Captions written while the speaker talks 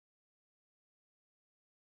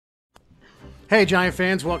Hey, Giant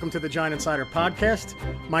fans, welcome to the Giant Insider Podcast.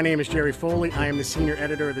 My name is Jerry Foley. I am the senior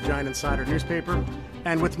editor of the Giant Insider newspaper.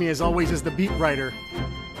 And with me, as always, is the beat writer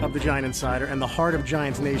of the Giant Insider and the heart of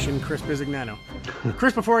Giants Nation, Chris Bisignano.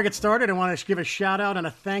 Chris, before I get started, I want to give a shout out and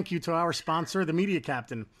a thank you to our sponsor, The Media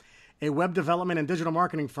Captain, a web development and digital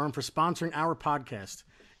marketing firm, for sponsoring our podcast.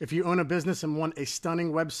 If you own a business and want a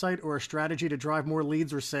stunning website or a strategy to drive more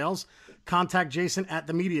leads or sales, contact Jason at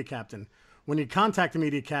The Media Captain. When you contact The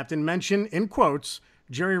Media Captain, mention, in quotes,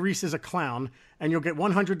 Jerry Reese is a clown, and you'll get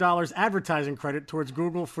 $100 advertising credit towards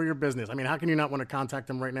Google for your business. I mean, how can you not want to contact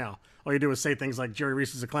them right now? All you do is say things like Jerry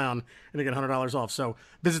Reese is a clown, and you get $100 off. So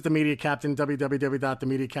visit The Media Captain,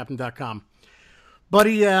 www.themediacaptain.com.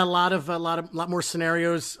 Buddy, a lot more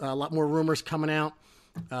scenarios, a lot more rumors coming out.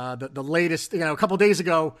 The latest, a couple days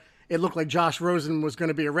ago, it looked like Josh Rosen was going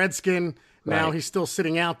to be a Redskin. Now Right. he's still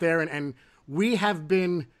sitting out there, and we have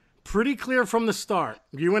been pretty clear from the start,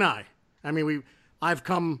 you and I. I mean, I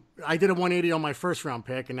did a 180 on my first round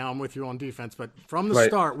pick, and now I'm with you on defense. But from the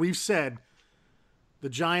start, we've said the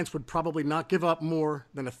Giants would probably not give up more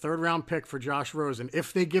than a third round pick for Josh Rosen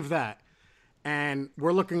if they give that. And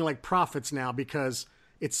we're looking like prophets now because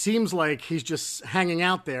it seems like he's just hanging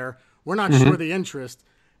out there. We're not sure the interest.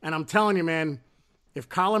 And I'm telling you, man, if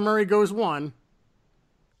Kyler Murray goes one,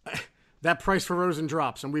 that price for Rosen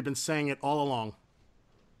drops. And we've been saying it all along.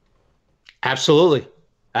 Absolutely.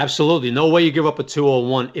 Absolutely. No way you give up a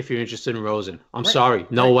 201 if you're interested in Rosen. I'm sorry.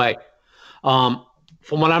 No way. From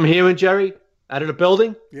what I'm hearing, Jerry, out of the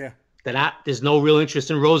building, there's no real interest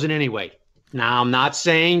in Rosen anyway. Now, I'm not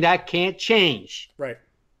saying that can't change.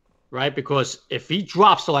 Right? Because if he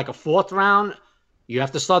drops to like a fourth round, you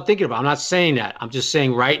have to start thinking about it. I'm not saying that. I'm just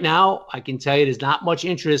saying right now, I can tell you there's not much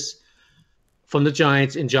interest from the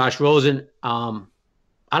Giants in Josh Rosen.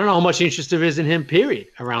 I don't know how much interest there is in him, period,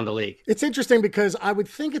 around the league. It's interesting because I would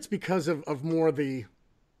think it's because of more the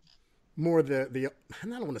I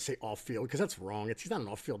don't want to say off field because that's wrong. He's not an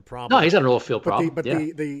off field problem. No, he's not an off field problem. But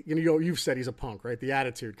you've said he's a punk, right? The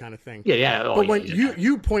attitude kind of thing. Yeah. But when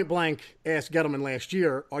you point blank asked Gettleman last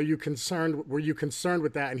year, were you concerned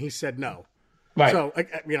with that? And he said no. Right. So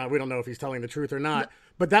we don't know if he's telling the truth or not.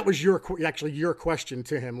 But that was your question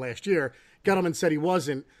to him last year. Gettleman said he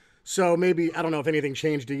wasn't. So maybe, I don't know if anything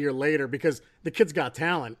changed a year later because the kid's got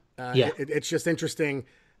talent. It's just interesting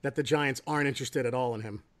that the Giants aren't interested at all in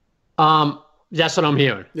him. That's what I'm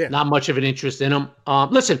hearing. Yeah. Not much of an interest in him.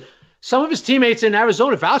 Listen, some of his teammates in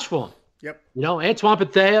Arizona vouch for him. Yep. Antoine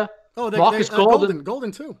Bethea, Marcus Golden.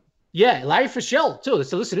 Golden too. Yeah, Larry Fischel too.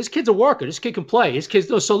 So listen, this kid's a worker. This kid can play.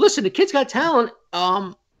 So listen, the kid's got talent.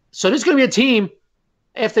 So there's going to be a team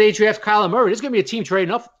after they draft Kyler Murray. There's going to be a team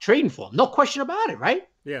trading for him. No question about it, right?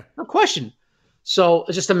 Yeah. No question. So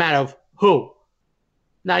it's just a matter of who.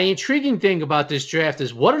 Now, the intriguing thing about this draft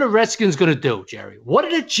is what are the Redskins going to do, Jerry? What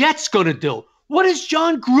are the Jets going to do? What is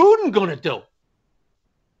John Gruden going to do?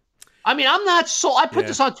 I mean, I'm not sold. I put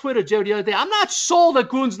this on Twitter, Jerry, the other day. I'm not sold that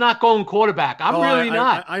Gruden's not going quarterback. I'm really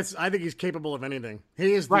not. I think he's capable of anything.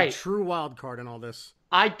 He is the true wild card in all this.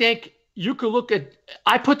 I think you could look at –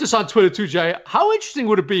 I put this on Twitter too, Jay. How interesting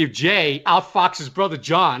would it be if Jay outfoxed his brother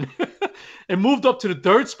John and moved up to the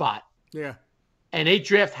third spot? Yeah. And they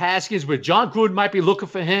draft Haskins where John Gruden might be looking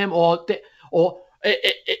for him or how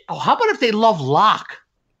about if they love Locke,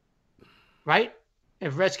 right?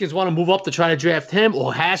 If Redskins want to move up to try to draft him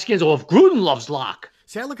or Haskins or if Gruden loves Locke.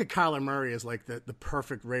 See, I look at Kyler Murray as like the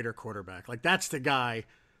perfect Raider quarterback. Like that's the guy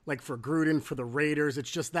like for Gruden, for the Raiders.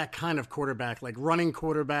 It's just that kind of quarterback, like running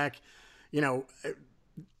quarterback,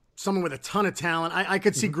 someone with a ton of talent. I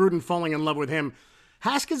could see Gruden falling in love with him.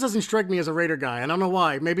 Haskins doesn't strike me as a Raider guy. I don't know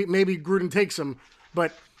why. Maybe Gruden takes him,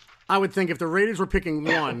 but I would think if the Raiders were picking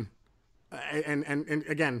one, and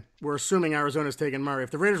again, we're assuming Arizona's taking Murray. If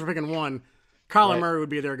the Raiders were picking one, Kyler Murray would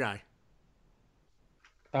be their guy.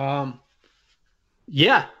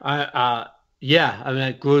 Yeah. I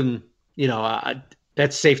mean, Gruden,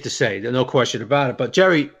 that's safe to say. There's no question about it. But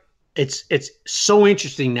Jerry, it's so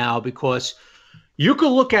interesting now because you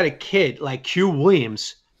could look at a kid like Q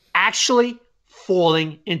Williams actually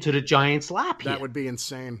falling into the Giants' lap here. That would be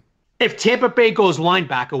insane. If Tampa Bay goes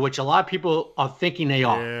linebacker, which a lot of people are thinking they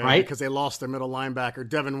are, right? Because they lost their middle linebacker.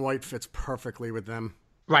 Devin White fits perfectly with them.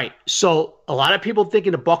 Right. So a lot of people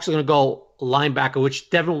thinking the Bucs are going to go linebacker, which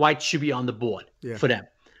Devin White should be on the board for them.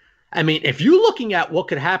 I mean, if you're looking at what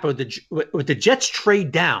could happen with the Jets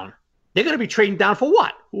trade down, they're going to be trading down for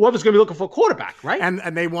what? Whoever's going to be looking for a quarterback, right?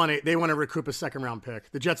 And they want to recoup a second round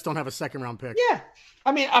pick. The Jets don't have a second round pick. Yeah.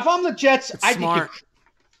 I mean, if I'm the Jets, I think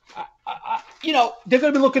they're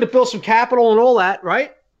going to be looking to build some capital and all that,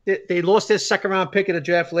 right? They lost their second round pick in the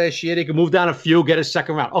draft last year. They can move down a few, get a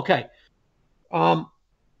second round. Okay.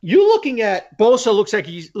 You're looking at Bosa.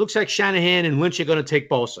 Looks like Shanahan and Lynch are going to take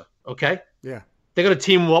Bosa. Okay. Yeah. They're going to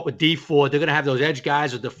team him up with D Ford. They're going to have those edge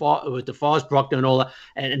guys with DeForest Buckner and all that,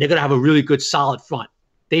 and they're going to have a really good, solid front.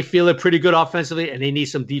 They feel they're pretty good offensively, and they need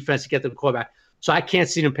some defense to get them quarterback. So I can't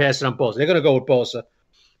see them passing on Bosa. They're going to go with Bosa.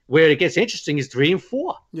 Where it gets interesting is 3 and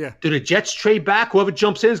 4. Yeah. Do the Jets trade back? Whoever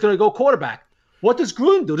jumps in is going to go quarterback. What does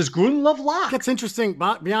Gruden do? Does Gruden love Locke? It gets interesting.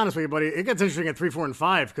 Be honest with you, buddy. It gets interesting at 3, 4, and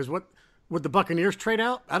 5 because what would the Buccaneers trade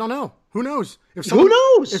out? I don't know. Who knows? Who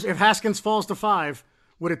knows? If Haskins falls to 5,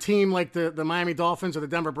 would a team like the Miami Dolphins or the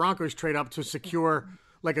Denver Broncos trade up to secure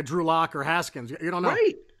like a Drew Lock or Haskins? You don't know.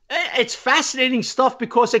 Right. It's fascinating stuff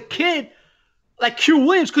because a kid like Q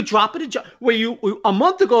Williams could drop it. A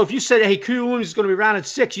month ago, if you said, "Hey, Q Williams is going to be around at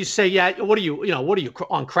 6," you say, "Yeah, what are you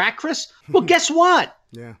on crack, Chris?" Well, guess what?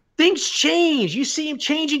 Yeah. Things change. You see him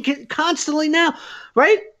changing constantly now,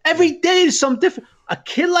 right? Every day is something different. A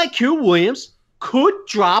kid like Q Williams could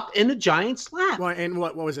drop in the Giants' lap. Well, and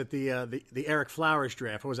what was it? The Eric Flowers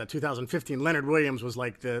draft. What was that? 2015. Leonard Williams was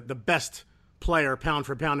like the best player pound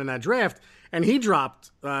for pound in that draft, and he dropped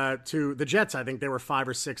to the Jets. I think they were 5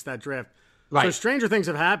 or 6 that draft. Right. So stranger things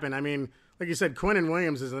have happened. I mean, like you said, Quinnen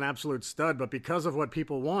Williams is an absolute stud, but because of what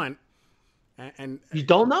people want, and you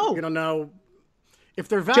don't know. You don't know if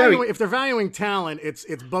they're valuing talent. It's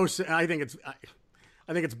Bosa. I think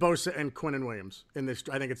it's Bosa and Quinnen Williams in this.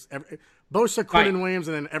 I think it's Bosa, Quinnen Williams,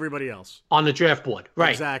 and then everybody else on the draft board. Right.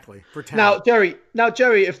 Exactly. For talent. Now,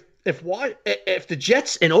 Jerry, if the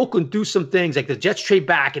Jets in Oakland do some things like the Jets trade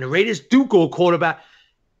back and the Raiders do go quarterback,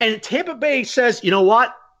 and Tampa Bay says, you know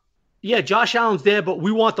what? Yeah, Josh Allen's there, but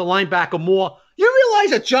we want the linebacker more. You realize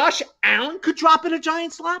that Josh Allen could drop in a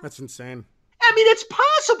Giants' lap? That's insane. I mean, it's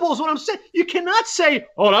possible is what I'm saying. You cannot say,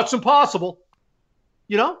 "Oh, that's impossible."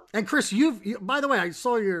 You know? And Chris, by the way, I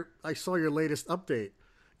saw your latest update.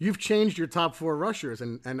 You've changed your top 4 rushers,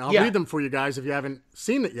 and I'll read them for you guys if you haven't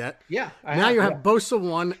seen it yet. Yeah. You have Bosa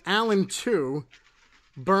 1, Allen 2,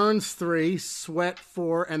 Burns 3, Sweat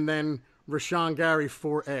 4, and then Rashawn Gary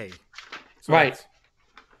 4A. So right.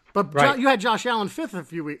 But you had Josh Allen 5th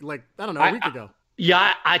a week ago.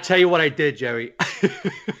 I tell you what I did, Jerry.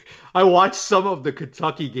 I watched some of the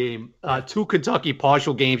Kentucky game, 2 Kentucky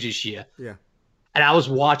partial games this year. Yeah. And I was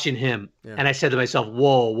watching him, and I said to myself,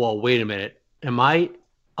 whoa, wait a minute. Am I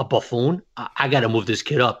a buffoon? I got to move this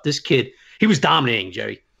kid up. This kid, he was dominating,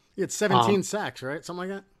 Jerry. He had 17 sacks, right? Something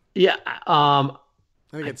like that? Yeah. I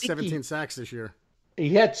think he had 17 sacks this year. He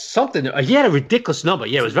had something. He had a ridiculous number.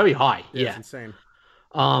 Yeah, it was very high. Yeah. It's insane.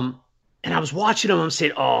 And I was watching him. I'm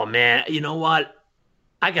saying, oh, man, you know what?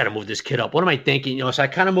 I got to move this kid up. What am I thinking? So I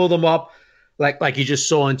kind of moved him up. Like you just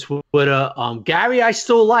saw on Twitter. Gary, I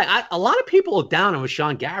still like. A lot of people are down on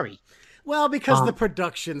Rashawn Gary. Well, because the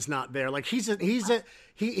production's not there. Like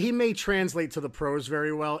he may translate to the pros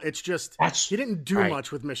very well. It's just he didn't do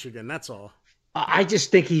much with Michigan. That's all. I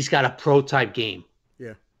just think he's got a pro type game.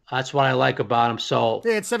 Yeah, that's what I like about him. So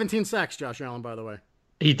he had 17 sacks, Josh Allen, by the way.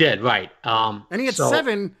 He did, right? And he had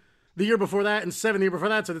 7 the year before that, and 7 the year before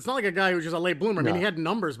that. So it's not like a guy who's just a late bloomer. I mean, he had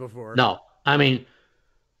numbers before. No, I mean,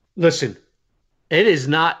 listen. It is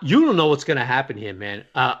not. You don't know what's going to happen here, man.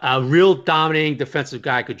 A real dominating defensive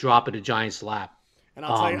guy could drop in the Giants' lap. And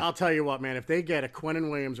I'll tell you what, man. If they get a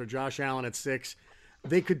Quinnen Williams or Josh Allen at 6,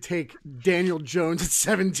 they could take Daniel Jones at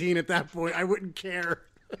 17 at that point. I wouldn't care.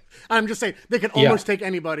 I'm just saying they could almost take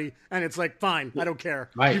anybody, and it's like, fine, I don't care.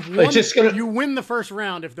 Right. You win the first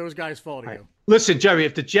round if those guys fall to you. Listen, Jerry,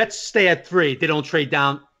 if the Jets stay at 3, they don't trade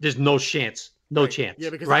down. There's no chance. No chance.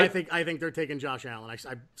 Yeah, because right? I think they're taking Josh Allen. I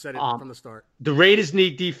said it from the start. The Raiders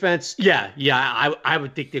need defense. Yeah. I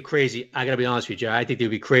would think they're crazy. I got to be honest with you, Jerry. I think they'd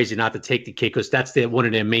be crazy not to take the kid because that's one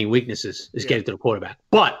of their main weaknesses is getting to the quarterback.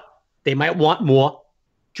 But they might want more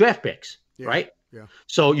draft picks, right? Yeah.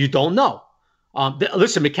 So you don't know.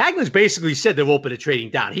 Listen, McCaglin's basically said they're open to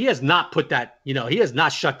trading down. He has not put that, he has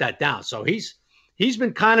not shut that down. So he's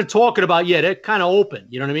been kind of talking about, they're kind of open,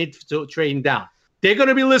 you know what I mean, to trading down. They're going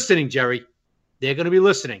to be listening, Jerry. They're going to be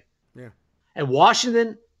listening. Yeah. And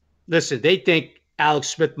Washington, listen, they think Alex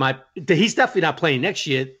Smith he's definitely not playing next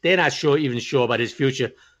year. They're not even sure about his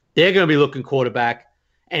future. They're going to be looking quarterback.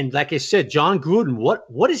 And like I said, John Gruden,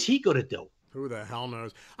 what is he going to do? Who the hell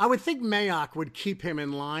knows? I would think Mayock would keep him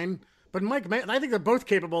in line. But Mike, I think they're both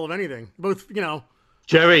capable of anything. Both,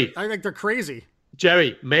 Jerry. I think they're crazy.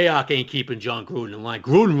 Jerry, Mayock ain't keeping John Gruden in line.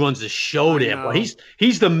 Gruden runs the show there, but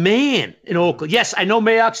he's the man in Oakland. Yes, I know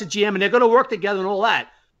Mayock's a GM, and they're going to work together and all that.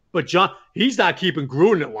 But John, he's not keeping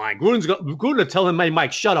Gruden in line. Gruden will tell him, "Hey,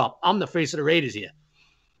 Mike, shut up. I'm the face of the Raiders here."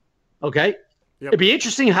 Okay? Yep. It'd be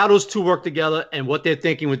interesting how those two work together and what they're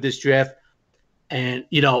thinking with this draft. And,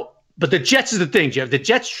 But the Jets is the thing, Jeff. The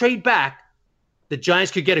Jets trade back, the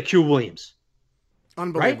Giants could get a Q Williams.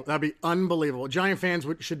 Unbelievable. Right? That'd be unbelievable. Giant fans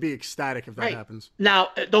should be ecstatic if that happens. Now,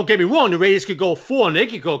 don't get me wrong. The Raiders could go 4 and they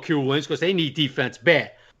could go Q Williams because they need defense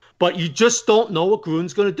bad. But you just don't know what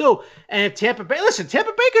Gruden's going to do. And if Tampa Bay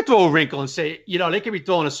could throw a wrinkle and say, they could be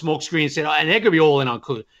throwing a smoke screen and say, and they could be all in on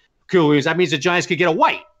Q Williams. That means the Giants could get a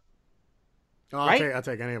White. I'll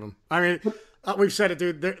take any of them. I mean, we've said it,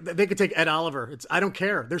 dude. They could take Ed Oliver. I don't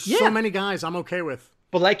care. There's so many guys I'm okay with.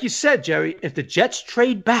 But like you said, Jerry, if the Jets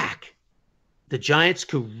trade back, the Giants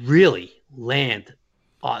could really land.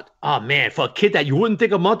 Oh man, for a kid that you wouldn't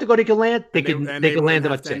think a month ago they could land, they could land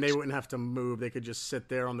about 6. And they wouldn't have to move. They could just sit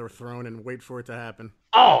there on their throne and wait for it to happen.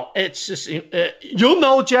 Oh, it's just you'll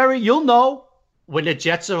know, Jerry. You'll know when the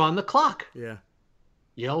Jets are on the clock. Yeah.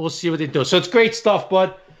 We'll see what they do. So it's great stuff,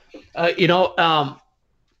 bud.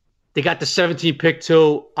 They got the 17th pick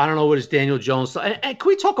too. I don't know what is Daniel Jones. And can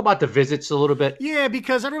we talk about the visits a little bit? Yeah,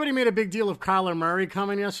 because everybody made a big deal of Kyler Murray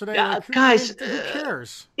coming yesterday. Guys, who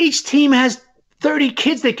cares? Each team has 30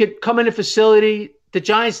 kids that could come in the facility. The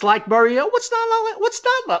Giants like Murray. What's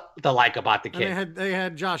not to like about the kid? And they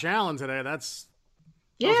had Josh Allen today. I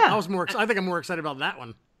think I'm more excited about that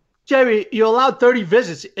one. Jerry, you allowed 30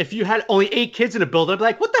 visits. If you had only 8 kids in the building, I'd be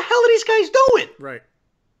like, what the hell are these guys doing? Right.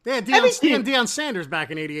 Yeah, Deion Sanders back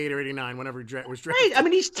in 88 or 89, whenever he was drafted. Right. I mean,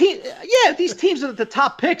 these teams are the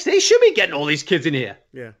top picks. They should be getting all these kids in here.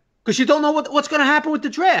 Yeah. Because you don't know what's going to happen with the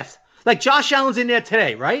draft. Like Josh Allen's in there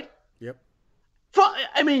today, right? Yep.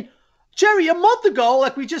 Jerry, a month ago,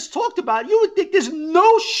 like we just talked about, you would think there's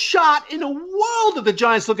no shot in the world of the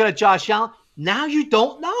Giants looking at Josh Allen. Now you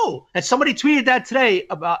don't know. And somebody tweeted that today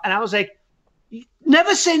and I was like,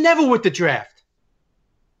 never say never with the draft.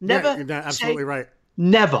 Never. You're absolutely right.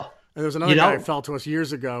 Never. And there was another guy who fell to us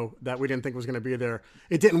years ago that we didn't think was going to be there.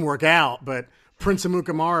 It didn't work out, but Prince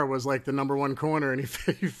Amukamara was like the number 1 corner, and he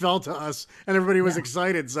fell to us, and everybody was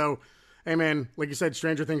excited. So, hey, man, like you said,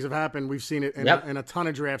 stranger things have happened. We've seen it in a ton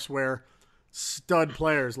of drafts where stud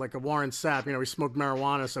players like a Warren Sapp, he smoked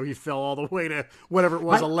marijuana, so he fell all the way to whatever it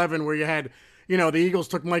was, 11, where you had, the Eagles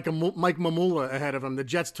took Mike Mamula ahead of him. The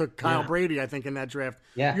Jets took Kyle Brady, I think, in that draft.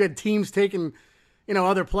 Yeah. You had teams taking,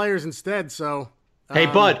 other players instead, so... Hey,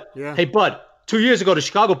 Bud. Yeah. Hey, Bud. 2 years ago, the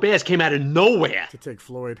Chicago Bears came out of nowhere to take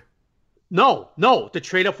Floyd. No, to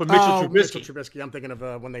trade up for Mitchell Trubisky. Mitchell Trubisky. I'm thinking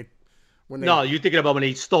of when they. No, you're thinking about when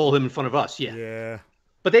they stole him in front of us. Yeah. Yeah.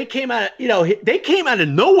 But they came out of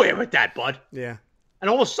nowhere with that, Bud. Yeah. And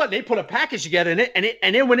all of a sudden, they put a package together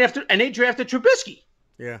and they went after and they drafted Trubisky.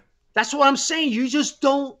 Yeah. That's what I'm saying. You just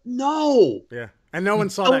don't know. Yeah. And no one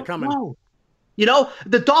saw that coming. Know.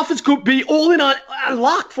 The Dolphins could be all in on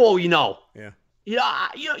lock for Yeah.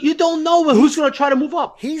 You don't know who's going to try to move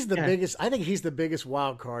up. He's the biggest. I think he's the biggest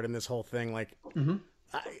wild card in this whole thing. Like,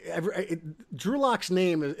 Drew Lock's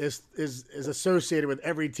name is associated with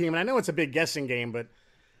every team, and I know it's a big guessing game, but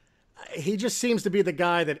he just seems to be the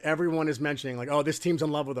guy that everyone is mentioning. Like, oh, this team's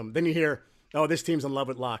in love with him. Then you hear, oh, this team's in love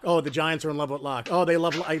with Lock. Oh, the Giants are in love with Lock. Oh, they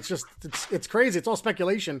love. It's crazy. It's all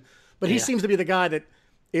speculation, but he seems to be the guy that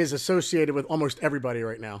is associated with almost everybody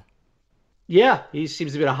right now. Yeah, he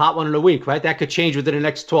seems to be a hot one in a week, right? That could change within the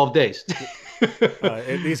next 12 days.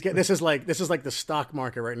 This is like the stock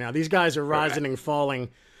market right now. These guys are rising and falling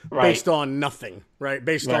based on nothing, right?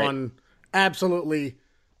 Based on absolutely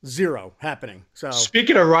zero happening. So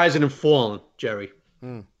speaking of rising and falling, Jerry.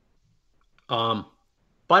 By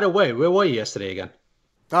the way, where were you yesterday again?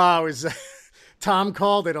 I was. Tom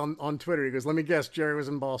called it on Twitter. He goes, "Let me guess, Jerry was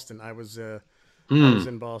in Boston. I was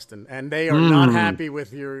in Boston, and they are not happy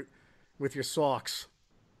with your socks."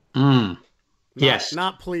 Yes.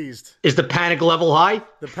 Not pleased. Is the panic level high?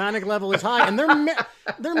 The panic level is high, and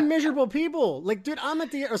they're miserable people. Like, dude, I'm at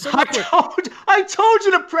the. So I told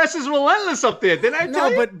you the press is relentless up there. Didn't I tell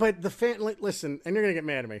you? but the fan. Listen, and you're gonna get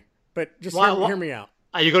mad at me, but just hear me out.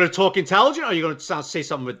 Are you going to talk intelligent, or are you going to say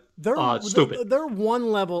something stupid? They're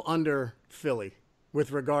one level under Philly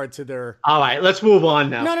with regard to their. All right, let's move on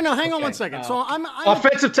now. No. Hang on one second. So I'm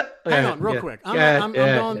offensive. Hang on, real quick. I'm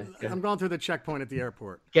going through the checkpoint at the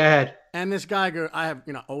airport. Go ahead. And this guy I have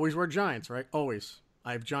always wear Giants, right? Always.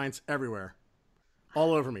 I have Giants everywhere,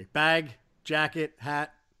 all over me. Bag, jacket,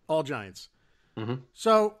 hat, all Giants. Mm-hmm.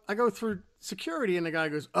 So I go through security, and the guy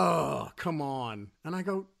goes, "Oh, come on," and I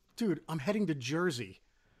go, "Dude, I'm heading to Jersey."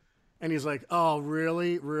 And he's like, "Oh,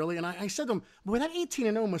 really? Really?" And I said to him, "Boy, that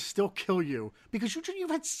 18-0 must still kill you because you've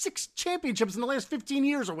had 6 championships in the last 15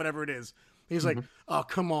 years or whatever it is." And he's like, "Oh,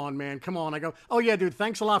 come on, man. Come on." I go, "Oh, yeah, dude.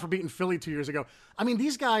 Thanks a lot for beating Philly 2 years ago." I mean,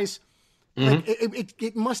 these guys, Like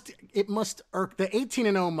it must irk the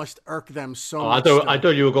 18-0 must irk them so much. I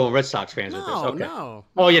thought you were going Red Sox fans with this. Okay. No.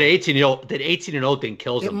 Oh yeah, the 18-0 thing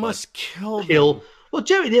kills them. It must kill them. Well,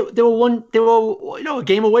 Jerry, they were a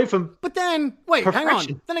game away from. But then wait, perfection.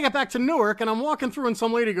 hang on. Then I got back to Newark and I'm walking through and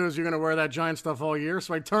some lady goes, "You're going to wear that Giant stuff all year?"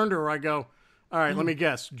 So I turned to her. I go, "All right, let me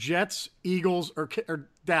guess. Jets, Eagles, or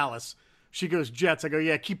Dallas?" She goes, "Jets." I go,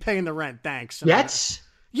 "Yeah, keep paying the rent, thanks." Jets.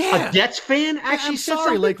 Yeah, a Jets fan actually said sorry,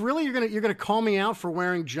 something? like really, you're gonna call me out for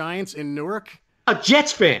wearing Giants in Newark? A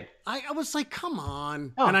Jets fan. I was like, come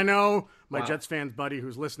on. And I know my Jets fans buddy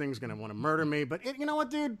who's listening is gonna want to murder me, but you know what,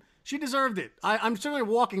 dude? She deserved it. I'm certainly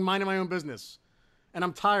walking, minding my own business, and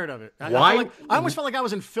I'm tired of it. Why? I almost felt like I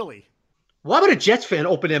was in Philly. Why would a Jets fan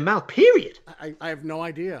open their mouth? Period. I have no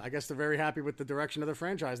idea. I guess they're very happy with the direction of their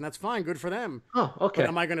franchise, and that's fine. Good for them. Oh, okay. But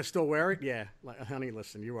am I going to still wear it? Yeah. Like, honey,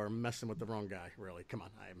 listen, you are messing with the wrong guy. Really, come on.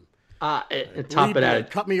 Top of that,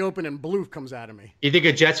 cut me open and blue comes out of me. You think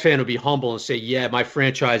a Jets fan would be humble and say, "Yeah, my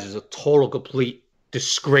franchise is a total, complete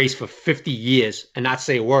disgrace for 50 years," and not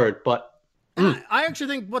say a word? But I actually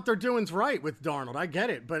think what they're doing is right with Darnold. I get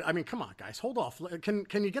it, but I mean, come on, guys, hold off. Can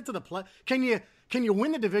you get to the play? Can you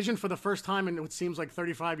win the division for the first time in what seems like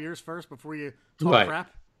 35 years first before you talk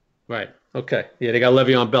crap? Right. Okay. Yeah, they got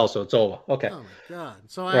Le'Veon Bell, so it's over. Okay. Oh my God.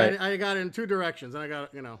 So I got it in two directions, and I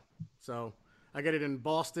got so I get it in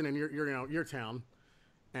Boston and your town.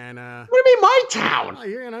 And what do you mean my town? Oh,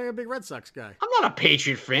 you're a big Red Sox guy. I'm not a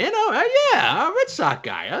Patriot fan. Yeah, a Red Sox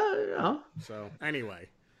guy. So anyway.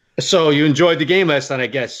 So you enjoyed the game last night, I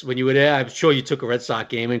guess. When you were there, I'm sure you took a Red Sox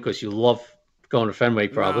game in because you love going to Fenway,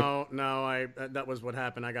 probably. No, that was what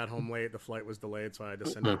happened. I got home late. The flight was delayed, so I had to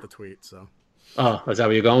send out the tweet. So. Oh, is that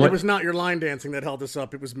what you're going with? It was not your line dancing that held us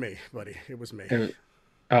up. It was me, buddy. It was me.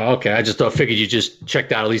 Oh, okay. I figured you just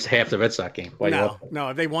checked out at least half the Red Sox game. No.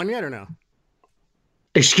 Have they won yet or no?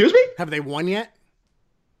 Excuse me? Have they won yet?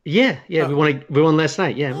 Yeah. Oh. We won last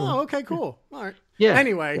night. Yeah. Oh, okay, cool. All right. Yeah.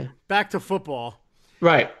 Anyway, back to football.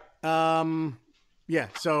 Right. Yeah.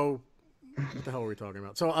 So, what the hell are we talking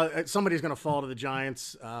about? So, somebody's going to fall to the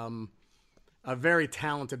Giants. A very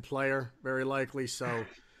talented player, very likely. So,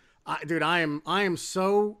 dude, I am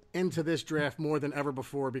so into this draft more than ever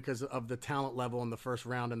before because of the talent level in the first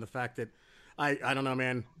round and the fact that I don't know,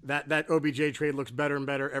 man. That OBJ trade looks better and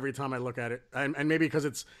better every time I look at it, and maybe because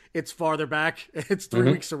it's farther back, it's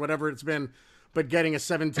 3 weeks or whatever it's been, but getting a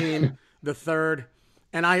 17, the third.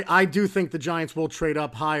 And I do think the Giants will trade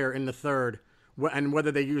up higher in the third, and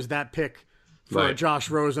whether they use that pick for a Josh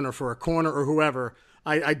Rosen or for a corner or whoever,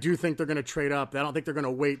 I do think they're going to trade up. I don't think they're going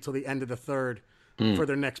to wait till the end of the third for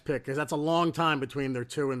their next pick because that's a long time between their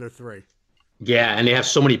 2 and their 3. Yeah, and they have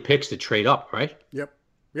so many picks to trade up, right? Yep.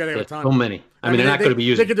 Yeah, they have a ton. So many. I mean, they're not going to be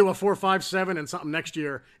using. They could do a 4, 5, 7 and something next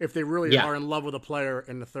year if they really are in love with a player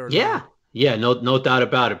in the third. Yeah, round. No doubt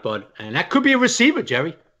about it. And that could be a receiver,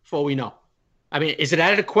 Jerry. For all we know. I mean, is it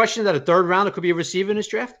out of the question that a third rounder could be a receiver in this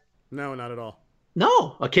draft? No, not at all.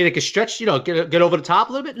 No, a kid that can stretch, get over the top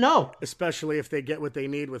a little bit. No, especially if they get what they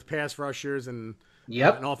need with pass rushers and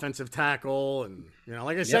an offensive tackle, and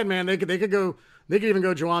like I said, man, they could go. They could even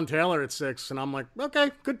go Juwan Taylor at 6, and I'm like,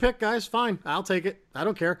 okay, good pick, guys, fine, I'll take it. I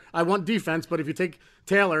don't care. I want defense, but if you take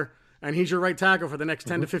Taylor and he's your right tackle for the next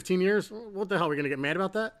 10 to 15 years, what the hell are we going to get mad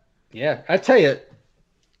about that? Yeah, I tell you,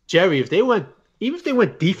 Jerry, if they went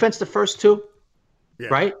defense the first 2. Yeah.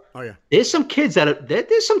 Right? Oh yeah. There's some kids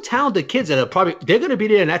there's some talented kids that are they're going to be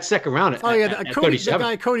there in that second round. The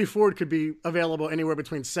guy Cody Ford could be available anywhere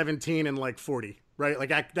between 17 and like 40, right?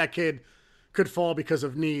 Like that kid could fall because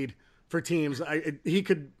of need for teams.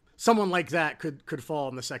 Someone like that could fall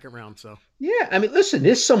in the second round. So yeah, I mean, listen,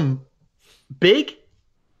 there's some big,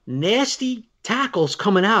 nasty tackles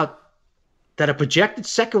coming out that are projected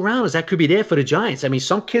second rounders that could be there for the Giants. I mean,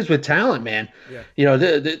 some kids with talent, man. Yeah.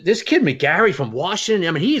 This kid McGarry from Washington.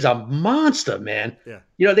 I mean, he's a monster, man.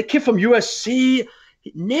 Yeah. The kid from USC,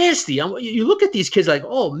 nasty. You look at these kids like,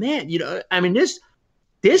 oh man. I mean, there's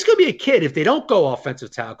going to be a kid if they don't go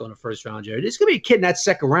offensive tackle in the first round, Jerry. There's going to be a kid in that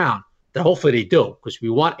second round that hopefully they do because we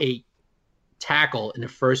want a tackle in the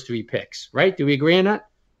first 3 picks, right? Do we agree on that?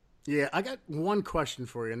 Yeah, I got one question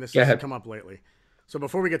for you, and this has come up lately. So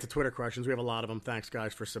before we get to Twitter questions, we have a lot of them. Thanks,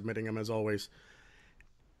 guys, for submitting them, as always.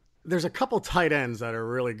 There's a couple tight ends that are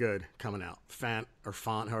really good coming out. Fant,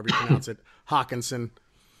 however you pronounce it, Hawkinson.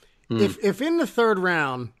 If in the third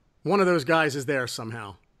round, one of those guys is there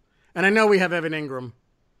somehow, and I know we have Evan Ingram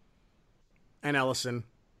and Ellison,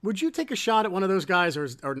 would you take a shot at one of those guys or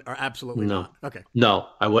absolutely not? Okay. No,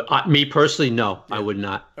 I would. Me personally, no, I would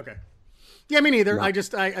not. Okay. Yeah, me neither. No.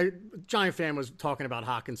 I Giant fan was talking about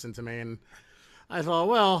Hawkinson to me, and I thought,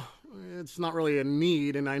 well, it's not really a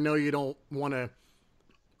need, and I know you don't want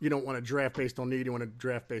to draft based on need. You want to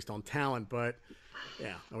draft based on talent, but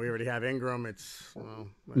yeah, we already have Ingram. It's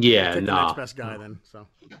the next best guy then. So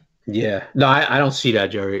yeah, no, I don't see that,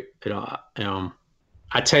 Jerry.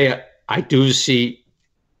 I tell you, I do see,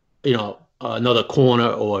 another corner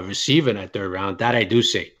or a receiver in that third round. That I do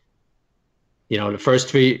see. The first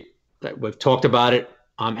three that we've talked about it.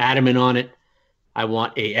 I'm adamant on it. I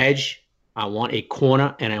want a edge, I want a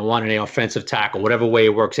corner, and I want an offensive tackle, whatever way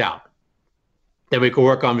it works out. Then we can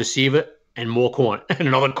work on receiver and more corner and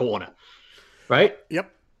another corner. Right?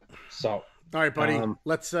 Yep. So, all right, buddy.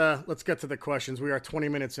 Let's get to the questions. We are 20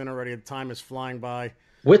 minutes in already. The time is flying by.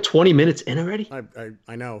 We're 20 minutes in already?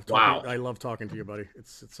 I know. Wow. I love talking to you, buddy.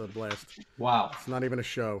 It's a blast. Wow. It's not even a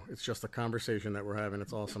show. It's just a conversation that we're having.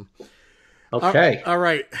 It's awesome. Okay. All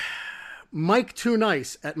right. Mike Too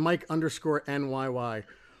Nice at Mike_NYY.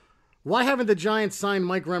 Why haven't the Giants signed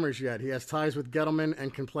Mike Remmers yet? He has ties with Gettleman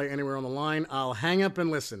and can play anywhere on the line. I'll hang up and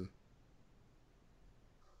listen.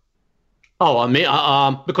 Oh, I mean,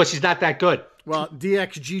 because he's not that good. Well,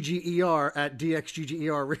 DXGGER at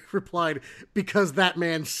DXGGER replied, because that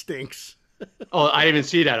man stinks. Oh, I didn't even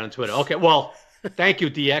see that on Twitter. Okay, well, thank you,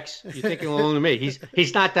 DX. You're thinking along with me.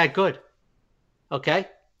 He's not that good. Okay?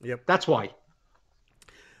 Yep. That's why.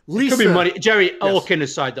 Lisa. It could be money. Jerry, yes. All kidding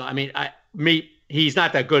aside, though, I mean, he's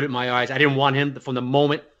not that good in my eyes. I didn't want him from the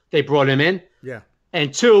moment they brought him in. Yeah.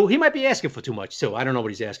 And two, he might be asking for too much, too. I don't know what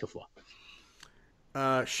he's asking for.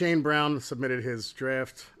 Shane Brown submitted his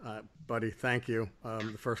draft. Buddy, thank you.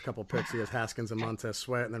 The first couple picks, he has Haskins and Montez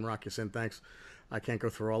Sweat, and then Rock Ya-Sin. Thanks. I can't go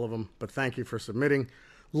through all of them, but thank you for submitting.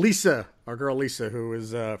 Lisa, our girl Lisa, who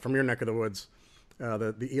is from your neck of the woods,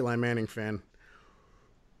 the Eli Manning fan.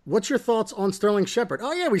 What's your thoughts on Sterling Shepard?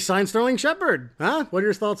 Oh, yeah, we signed Sterling Shepard. Huh? What are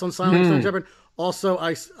your thoughts on signing Sterling Shepard? Also,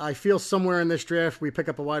 I feel somewhere in this draft we pick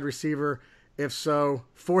up a wide receiver. If so,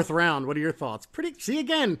 4th round. What are your thoughts? See,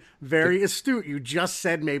 again, very astute. You just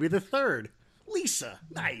said maybe the 3rd. Lisa,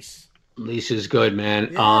 nice. Lisa's good, man.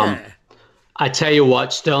 Yeah. I tell you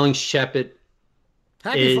what, Sterling Shepard.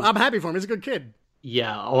 I'm happy for him. He's a good kid.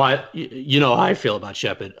 Yeah. You know how I feel about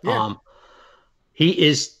Shepard. Yeah. He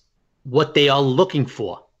is what they are looking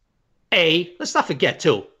for. Let's not forget,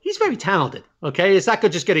 too, he's very talented, okay? It's not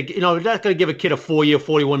going to just not going to give a kid a 4-year,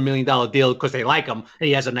 $41 million deal because they like him and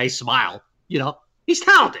he has a nice smile. He's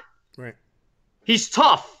talented. Right. He's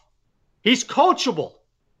tough. He's coachable,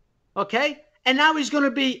 okay? And now he's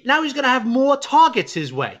going to have more targets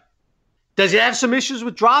his way. Does he have some issues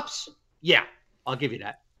with drops? Yeah, I'll give you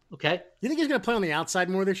that, okay? You think he's going to play on the outside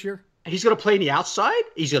more this year? He's going to play on the outside.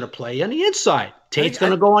 He's going to play on the inside. Tate's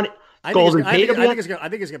going to go on Golden Tate. I think he's going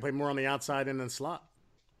to play more on the outside and then slot.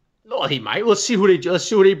 Well, he might. Let's see who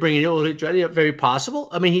they bring in. Very possible.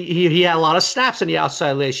 I mean, he had a lot of snaps on the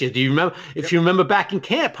outside last year. Do you remember? If you remember back in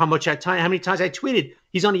camp, how many times I tweeted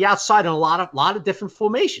he's on the outside in a lot of different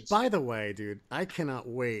formations. By the way, dude, I cannot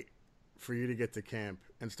wait for you to get to camp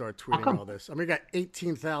and start tweeting all this. I mean, we got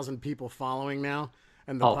 18,000 people following now,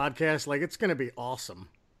 and the podcast, it's going to be awesome.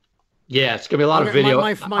 Yeah, it's going to be a lot of video.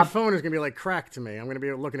 My phone is going to be like crack to me. I'm going to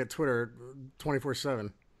be looking at Twitter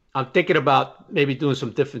 24/7. I'm thinking about maybe doing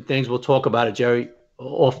some different things. We'll talk about it, Jerry,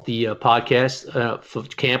 off the podcast for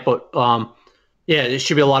camp. But yeah, it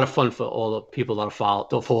should be a lot of fun for all the people that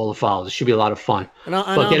follow. For all the followers, it should be a lot of fun. And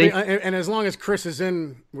as long as Chris is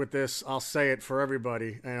in with this, I'll say it for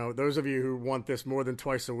everybody. Those of you who want this more than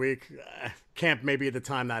twice a week, camp may be the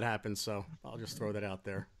time that happens. So I'll just throw that out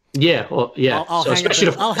there. Yeah, well, yeah. Especially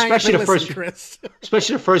the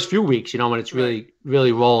first few weeks, when it's really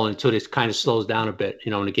rolling until it kind of slows down a bit,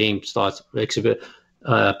 when the game starts, makes a bit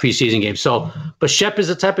preseason game. So, but Shep is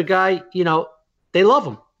the type of guy, they love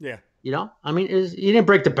him. Yeah. I mean, he didn't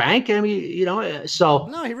break the bank. I mean, so.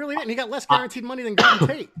 No, he really didn't. He got less guaranteed money than Golden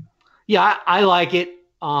Tate. Yeah, I like it.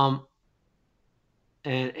 And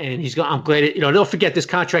he's going. I'm glad. Don't forget this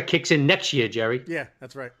contract kicks in next year, Jerry. Yeah,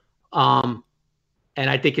 that's right. And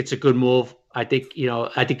I think it's a good move. I think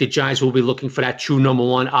the Giants will be looking for that true number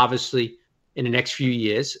one, obviously, in the next few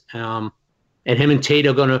years. And him and Tate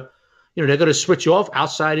are gonna, they're gonna switch off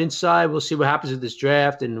outside, inside. We'll see what happens with this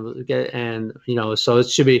draft, so it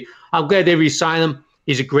should be. I'm glad they re-signed him.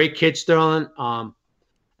 He's a great kid, Sterling. And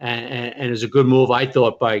it's a good move, I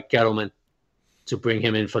thought, by Gettleman to bring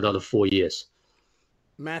him in for another 4 years.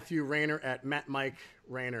 Matthew Rayner at Matt Mike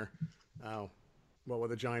Rayner. Oh. What will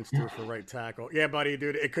the Giants do for right tackle? Yeah, buddy,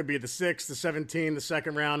 dude. It could be the 6th, the 17th, the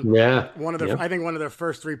 2nd round. Yeah. I think one of their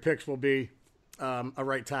first 3 picks will be a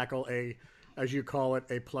right tackle, as you call it,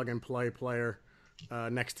 a plug-and-play player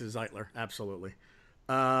next to Zeitler. Absolutely.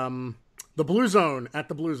 The Blue Zone, at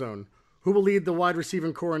the Blue Zone. Who will lead the wide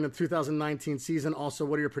receiving core in the 2019 season? Also,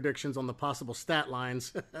 what are your predictions on the possible stat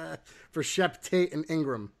lines for Shep, Tate, and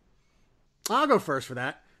Ingram? I'll go first for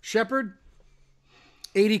that. Shepard,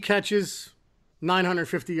 80 catches,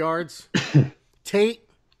 950 yards. Tate,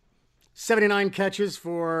 79 catches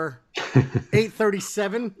for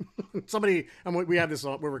 837. Somebody, we have this,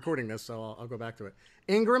 we're recording this, so I'll go back to it.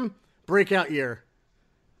 Ingram, breakout year.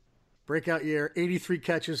 83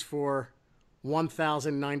 catches for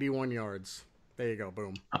 1,091 yards. There you go,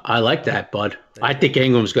 boom. I like that, bud. I think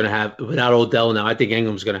Ingram's going to have, without Odell now, I think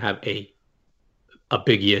Ingram's going to have a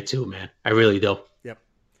big year too, man. I really do. Yep.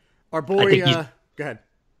 Our boy, go ahead.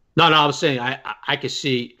 No, I was saying I could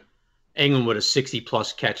see Ingram with a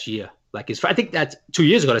 60-plus catch year. I think that's 2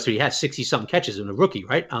 years ago. That's what he had, 60-something catches in a rookie,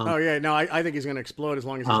 right? I think he's going to explode as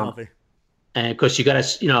long as he's healthy. And because you got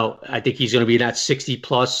to, I think he's going to be in that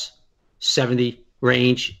 60-plus, 70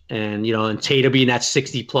 range, and and Tate will be in that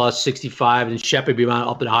 60-plus, 65, and Shepard be around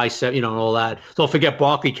up in the high 70, and all that. Don't forget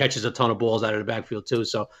Barkley catches a ton of balls out of the backfield too.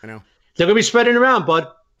 So I know they're going to be spreading around, bud.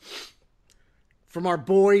 From our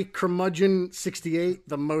boy Curmudgeon68,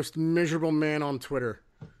 the most miserable man on Twitter.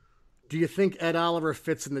 Do you think Ed Oliver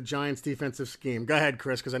fits in the Giants' defensive scheme? Go ahead,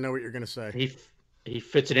 Chris, because I know what you're going to say. He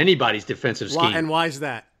fits in anybody's defensive scheme. And why is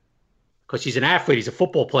that? Because he's an athlete. He's a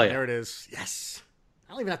football player. There it is. Yes.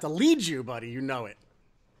 I don't even have to lead you, buddy. You know it.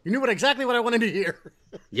 You knew exactly what I wanted to hear.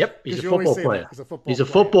 Yep. He's a football player. He's a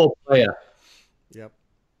football player. Yep.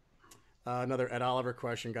 Another Ed Oliver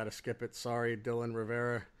question. Got to skip it. Sorry, Dylan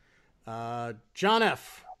Rivera. John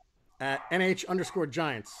F. at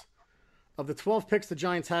NH_Giants. Of the 12 picks the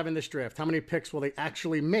Giants have in this draft, how many picks will they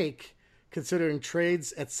actually make, considering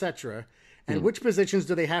trades, etc.? And which positions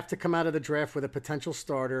do they have to come out of the draft with a potential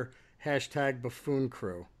starter? #Buffoon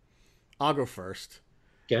Crew. I'll go first.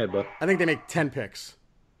 Go ahead, bud. I think they make 10 picks.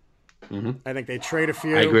 Mm-hmm. I think they trade a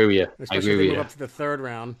few. I agree with you. Especially if they move up to the third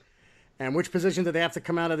round. And which position do they have to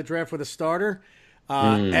come out of the draft with a starter?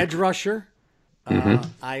 Edge rusher.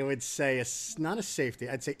 I would say it's not a safety.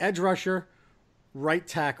 I'd say edge rusher, right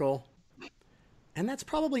tackle. And that's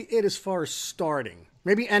probably it as far as starting.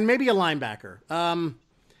 Maybe a linebacker.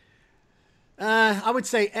 I would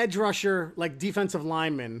say edge rusher, like defensive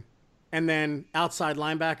lineman, and then outside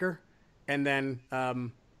linebacker, and then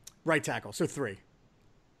right tackle. So 3,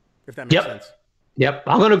 if that makes sense. Yep.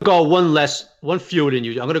 I'm going to go one fewer than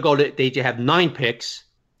you. I'm going to go they have 9 picks.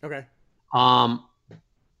 Okay.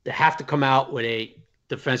 They have to come out with a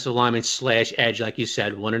defensive lineman / edge, like you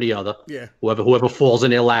said, one or the other. Yeah. Whoever falls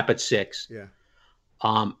in their lap at 6. Yeah.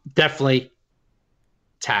 Definitely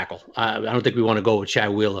tackle. I don't think we want to go with Chad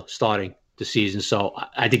Wheeler starting the season. So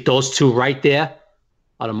I think those 2 right there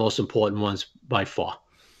are the most important ones by far.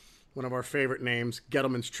 One of our favorite names,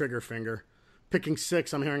 Gettleman's trigger finger. Picking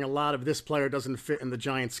 6, I'm hearing a lot of this player doesn't fit in the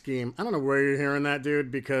Giants scheme. I don't know where you're hearing that, dude,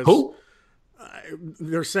 because who?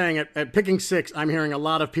 They're saying at picking 6, I'm hearing a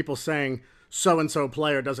lot of people saying so-and-so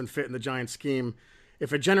player doesn't fit in the Giants scheme.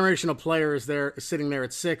 If a generational player is sitting there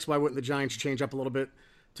at 6, why wouldn't the Giants change up a little bit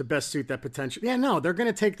to best suit that potential? Yeah, no, they're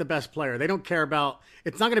going to take the best player. They don't care about –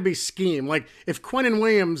 it's not going to be scheme. Like, if Quinnen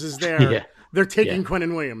Williams is there, they're taking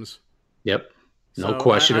Quinnen Williams. Yep. No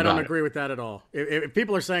question about it. I don't agree with that at all. If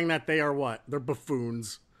people are saying that, they are what? They're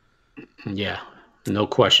buffoons. Yeah, no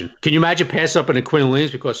question. Can you imagine pass up on a Quinnen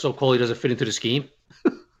Williams because So Coley doesn't fit into the scheme?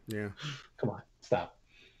 Yeah. Come on, stop.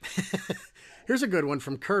 Here's a good one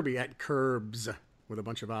from Kirby at Curbs with a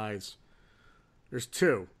bunch of eyes. There's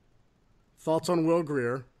 2. Thoughts on Will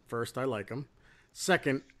Grier? First, I like him.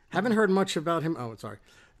 Second, haven't heard much about him. Oh, sorry.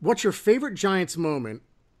 What's your favorite Giants moment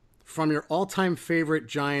from your all-time favorite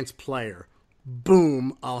Giants player?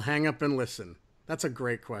 Boom, I'll hang up and listen. That's a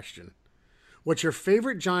great question. What's your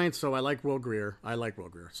favorite Giants? So I like Will Grier.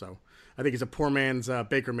 So I think he's a poor man's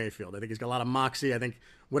Baker Mayfield. I think he's got a lot of moxie. I think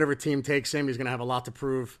whatever team takes him, he's going to have a lot to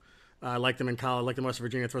prove. I liked him in college. I liked him in West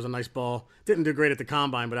Virginia. Throws a nice ball. Didn't do great at the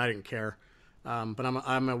combine, but I didn't care. But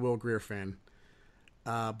I'm a Will Grier fan.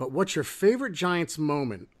 But what's your favorite Giants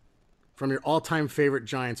moment from your all-time favorite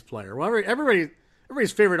Giants player? Well,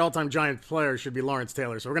 everybody's favorite all-time Giants player should be Lawrence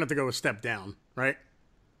Taylor, so we're going to have to go a step down, right?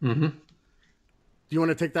 Mm-hmm. Do you want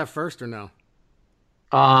to take that first or no?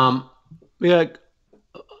 Yeah.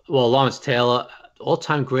 Well, Lawrence Taylor,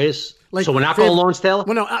 all-time greatest. So we're not going Lawrence Taylor?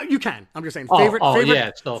 Well, no, you can. I'm just saying.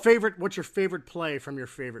 Favorite. What's your favorite play from your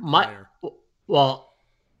favorite player? Well,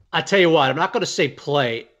 I tell you what, I'm not going to say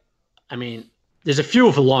play. I mean, there's a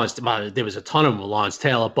few for Lawrence. There was a ton of them with Lawrence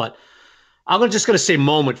Taylor, but I'm just going to say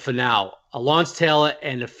moment for now. Lawrence Taylor,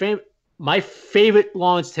 and my favorite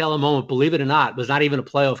Lawrence Taylor moment, believe it or not, was not even a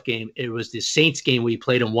playoff game. It was the Saints game where he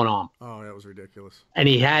played in one arm. Oh, that was ridiculous. And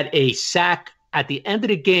he had a sack at the end of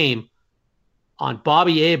the game on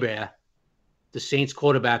Bobby Hebert, the Saints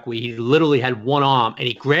quarterback, where he literally had one arm and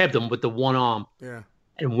he grabbed him with the one arm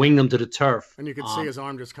and winged him to the turf. And you could see his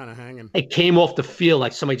arm just kind of hanging. It came off the field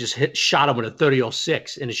like somebody just shot him with a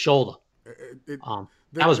 30-06 in his shoulder.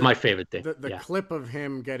 That was my favorite thing. The clip of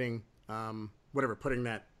him getting, putting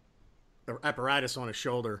that apparatus on his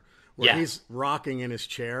shoulder where he's rocking in his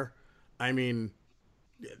chair. I mean,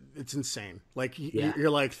 it's insane. Like, you're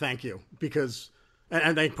like, thank you. Because...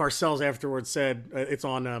 And then Parcells afterwards said, it's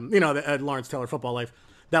on, Lawrence Taylor Football Life,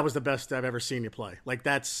 that was the best I've ever seen you play. Like,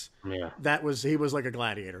 he was like a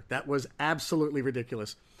gladiator. That was absolutely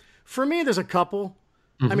ridiculous. For me, there's a couple.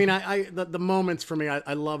 Mm-hmm. I mean, the moments for me,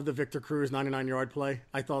 I love the Victor Cruz 99-yard play.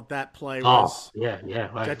 I thought that play was...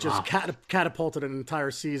 Right. That just catapulted an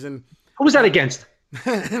entire season. Who was that against?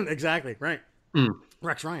 Exactly, right.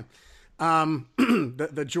 Rex Ryan.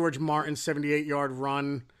 The George Martin 78-yard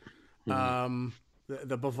run.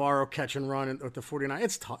 The Bavaro catch and run with the 49.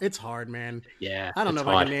 It's hard, man. Yeah. I don't know if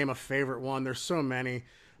I can name a favorite one. There's so many.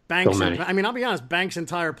 Banks. I'll be honest. Banks'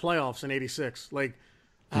 entire playoffs in '86. Like,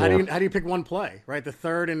 how do you pick one play? Right, the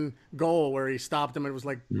third and goal where he stopped him. It was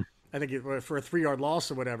like, I think for a 3-yard loss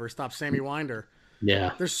or whatever. Stopped Sammy Winder.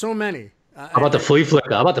 Yeah. There's so many. How about the flea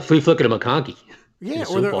flicker? How about the flea flicker to McConkey? Yeah,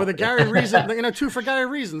 or the Gary Reason. Two for Gary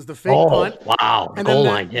Reasons. The fake punt. Wow. And goal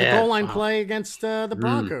line. The goal line play against the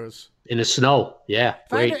Broncos. In the snow, yeah.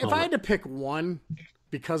 If I had to pick one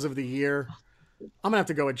because of the year, I'm going to have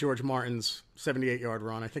to go with George Martin's 78-yard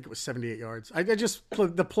run. I think it was 78 yards.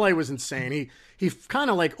 The play was insane. He kind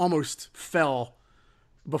of like almost fell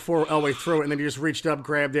before Elway threw it, and then he just reached up,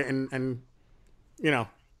 grabbed it, and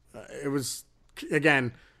it was,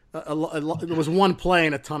 again, it was one play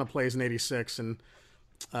and a ton of plays in '86, and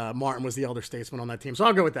Martin was the elder statesman on that team. So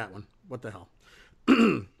I'll go with that one. What the hell?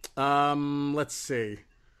 Let's see.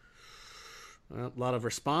 A lot of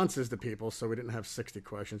responses to people, so we didn't have 60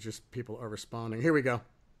 questions. Just people are responding. Here we go.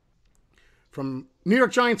 From New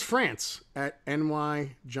York Giants France at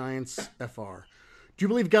NY Giants FR. Do you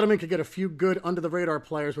believe Gettleman could get a few good under-the-radar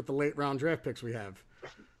players with the late-round draft picks we have?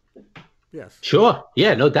 Yes. Sure.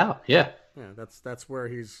 Yeah, no doubt. Yeah. Yeah, that's where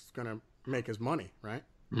he's going to make his money, right?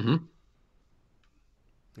 Mm-hmm.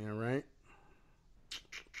 Yeah, right?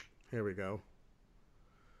 Here we go.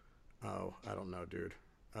 Oh, I don't know, dude.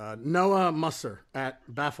 Noah Musser at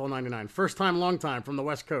Baffle99. First time, long time from the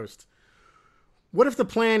West Coast. What if the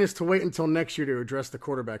plan is to wait until next year to address the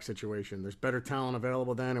quarterback situation? There's better talent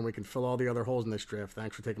available then, and we can fill all the other holes in this draft.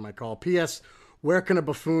 Thanks for taking my call. P.S. Where can a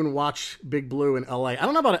buffoon watch Big Blue in L.A.? I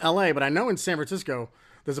don't know about L.A., but I know in San Francisco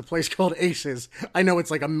there's a place called Aces. I know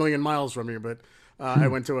it's like a million miles from here, but I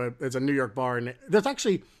went to it's a New York bar. And there's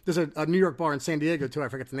a New York bar in San Diego, too. I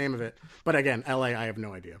forget the name of it. But again, L.A., I have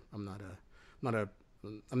no idea. I'm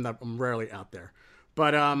rarely out there.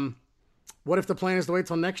 But what if the plan is to wait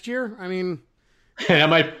till next year? I mean,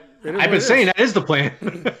 I've been saying that is the plan.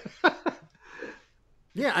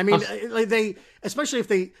 Yeah, I mean, especially if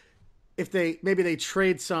they maybe they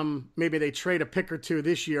trade a pick or two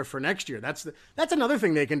this year for next year. That's another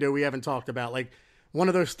thing they can do we haven't talked about. Like one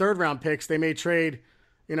of those third round picks, they may trade.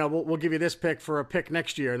 We'll give you this pick for a pick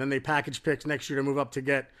next year, and then they package picks next year to move up to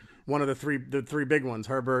get one of the three big ones,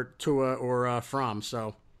 Herbert, Tua, or Fromm.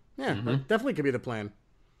 So, yeah, that definitely could be the plan.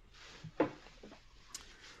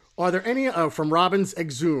 Are there any, from Robbins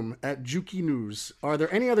Exum at Juki News, are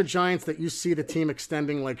there any other Giants that you see the team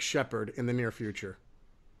extending like Shepard in the near future?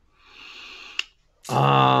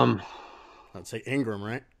 I'd say Ingram,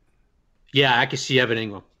 right? Yeah, I could see Evan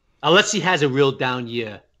Ingram. Unless he has a real down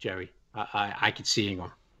year, Jerry. I could see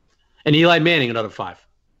Ingram. And Eli Manning, another 5.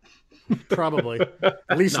 Probably.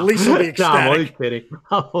 At least he'll be ecstatic. No, I'm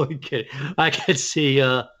only kidding. I could see,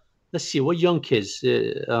 let's see, what young kids?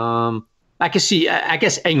 I could see, I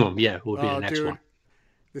guess Ingram, would be the next one.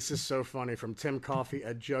 This is so funny from Tim Coffey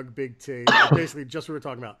at Jug Big T. Basically, just what we were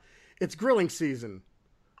talking about. It's grilling season.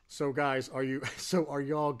 So, guys, are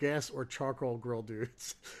y'all gas or charcoal grill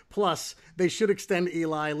dudes? Plus, they should extend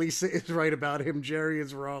Eli. Lisa is right about him. Jerry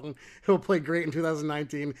is wrong. He'll play great in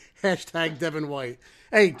 2019. # Devin White.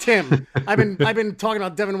 Hey, Tim, I've been talking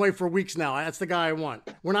about Devin White for weeks now. That's the guy I want.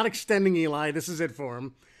 We're not extending Eli. This is it for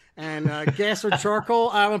him. And gas or charcoal,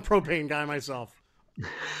 I'm a propane guy myself.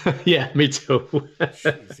 Yeah, me too.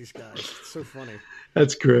 Jeez, these guys. It's so funny.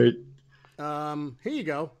 That's great. Here you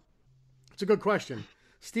go. It's a good question.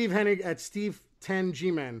 Steve Hennig at Steve 10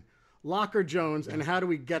 G-Men. Locke or Jones, and how do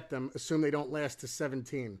we get them? Assume they don't last to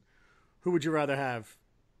 17. Who would you rather have,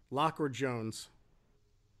 Locke or Jones?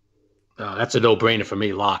 That's a no-brainer for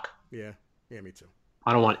me, Locke. Yeah, me too.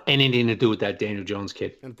 I don't want anything to do with that Daniel Jones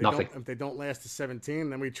kid. Nothing. If they don't last to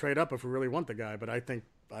 17, then we trade up if we really want the guy. But I think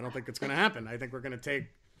I don't think it's going to happen. I think we're going to take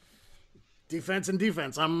defense and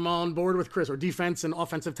defense. I'm on board with Chris, or defense and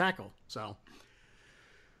offensive tackle. So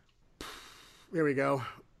here we go.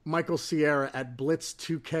 Michael Sierra at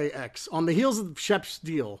Blitz2KX. On the heels of Shep's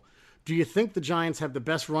deal, do you think the Giants have the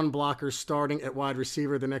best run blockers starting at wide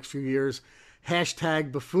receiver the next few years?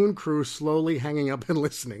 Hashtag buffoon crew slowly hanging up and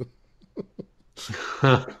listening.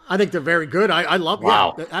 I think they're very good. I love.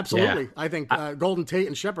 Wow. Yeah, absolutely. Yeah. I think Golden Tate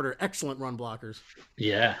and Shepard are excellent run blockers.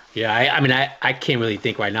 Yeah. I can't really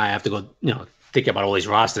think right now. I have to go, think about all these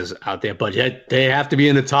rosters out there, but they have to be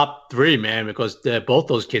in the top 3, man, because both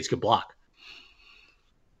those kids can block.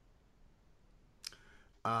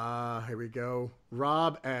 Here we go.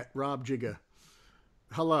 Rob at Rob Giga.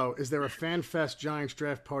 Hello. Is there a Fan Fest Giants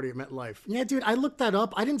draft party at MetLife? Yeah, dude, I looked that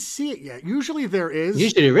up. I didn't see it yet. Usually there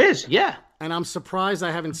is. Yeah. And I'm surprised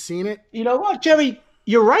I haven't seen it. You know what, Jerry?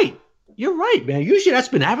 You're right. You're right, man. Usually that's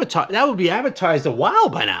been advertised. That would be advertised a while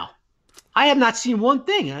by now. I have not seen one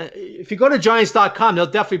thing. If you go to Giants.com, they'll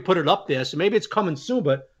definitely put it up there. So maybe it's coming soon.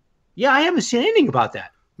 But, yeah, I haven't seen anything about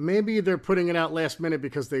that. Maybe they're putting it out last minute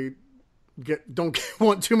because they don't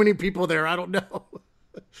want too many people there. I don't know.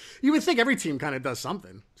 You would think every team kind of does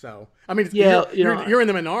something. So, I mean, yeah, you're in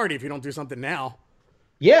the minority if you don't do something now.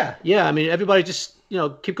 Yeah. I mean, everybody just,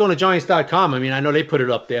 keep going to Giants.com. I mean, I know they put it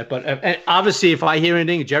up there. But and obviously, if I hear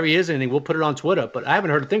anything, Jerry hears anything, we'll put it on Twitter. But I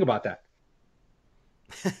haven't heard a thing about that.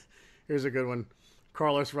 Here's a good one.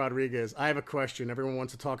 Carlos Rodriguez. I have a question. Everyone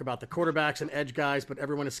wants to talk about the quarterbacks and edge guys, but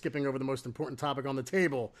everyone is skipping over the most important topic on the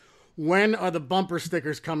table. When are the bumper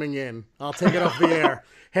stickers coming in? I'll take it off the air.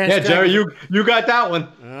 Yeah, Jerry, you got that one.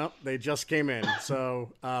 Well, they just came in.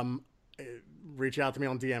 So reach out to me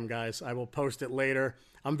on DM, guys. I will post it later.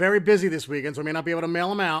 I'm very busy this weekend, so I may not be able to mail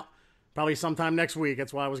them out. Probably sometime next week.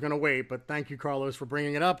 That's why I was going to wait. But thank you, Carlos, for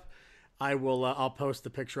bringing it up. I'll post the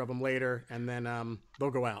picture of them later, and then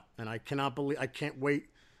they'll go out. And I can't wait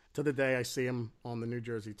till the day I see them on the New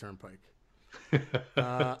Jersey Turnpike.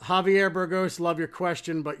 Javier Burgos, love your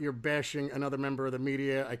question, but you're bashing another member of the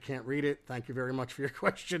media. I can't read it. Thank you very much for your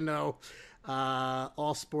question. No,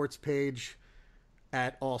 All Sports page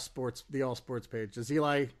at the All Sports page. Does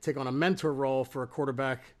Eli take on a mentor role for a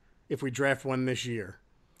quarterback if we draft one this year?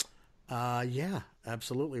 Yeah,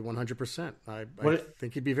 absolutely, 100%. I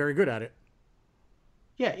think he'd be very good at it.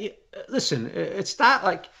 Yeah, listen, it's not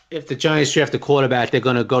like if the Giants draft a quarterback, they're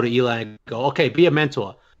going to go to Eli and go, okay, be a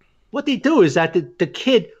mentor. What they do is that the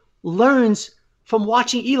kid learns from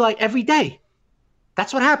watching Eli every day.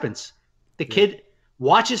 That's what happens. The kid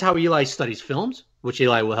watches how Eli studies films, which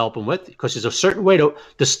Eli will help him with, because there's a certain way to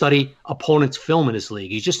study opponent's film in this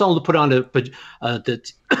league. You just don't put on the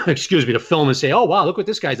film and say, oh, wow, look what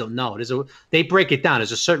this guy's done. No, they break it down.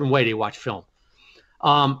 There's a certain way they watch film.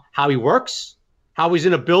 How he works, how he's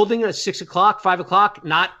in a building at 6 o'clock, 5 o'clock,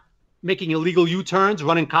 not making illegal U-turns,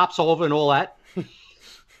 running cops over and all that.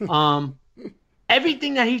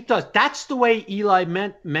 Everything that he does, that's the way Eli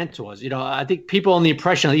mentors. I think people on the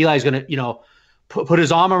impression that Eli's going to, put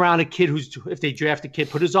his arm around a kid if they draft a kid,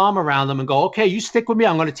 put his arm around them and go, okay, you stick with me.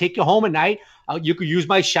 I'm going to take you home at night. You could use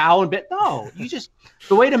my shower and bed. No,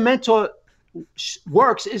 the way the mentor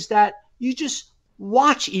works is that you just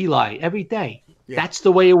watch Eli every day. Yeah. That's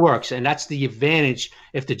the way it works. And that's the advantage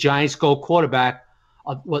if the Giants go quarterback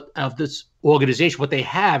of this organization. What they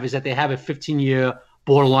have is that they have a 15-year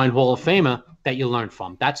borderline Hall of Famer that you learn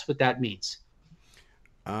from. That's what that means.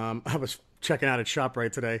 I was checking out at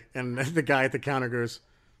ShopRite today, and the guy at the counter goes,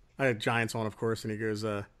 I had Giants on, of course, and he goes,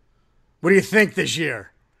 what do you think this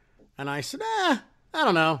year? And I said, I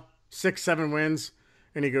don't know, 6-7 wins.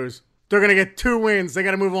 And he goes, they're going to get 2 wins. They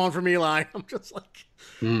got to move on from Eli. I'm just like,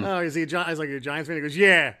 oh, is he I was like, you're a Giants fan? He goes,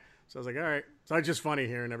 yeah. So I was like, all right. So it's just funny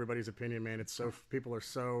hearing everybody's opinion, man. It's so, people are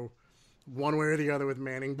so one way or the other with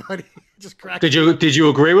Manning, buddy. Just cracked. Did you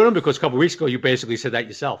agree with him? Because a couple of weeks ago, you basically said that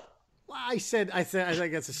yourself. Well, I think it's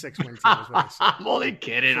a 6-win team. I'm only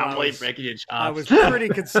kidding. I'm only breaking your chops. I was pretty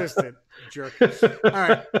consistent, jerk. All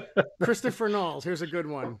right. Christopher Knowles. Here's a good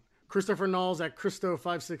one. Christopher Knowles at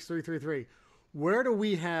Christo56333. Where do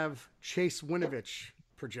we have Chase Winovich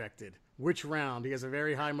projected? Which round? He has a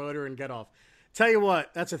very high motor and get off. Tell you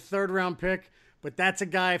what, that's a 3rd-round pick, but that's a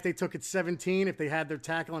guy, if they took it 17, if they had their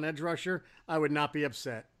tackle and edge rusher, I would not be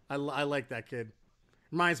upset. I like that kid.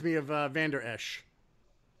 Reminds me of Vander Esch.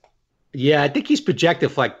 Yeah, I think he's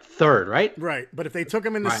projected for 3rd, right? Right, but if they took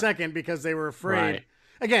him in the 2nd because they were afraid,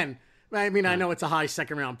 again, I mean, I know it's a high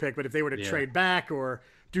 2nd-round pick, but if they were to trade back or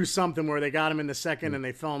do something where they got him in the 2nd and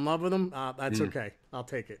they fell in love with him, that's okay. I'll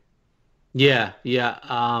take it. Yeah.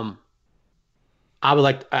 I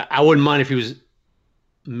wouldn't mind if he was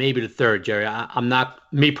maybe the third, Jerry. I'm not,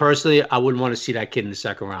 me personally, I wouldn't want to see that kid in the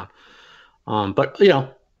second round. But,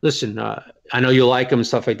 listen, I know you like him and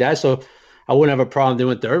stuff like that, so I wouldn't have a problem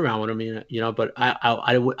doing third round with him, but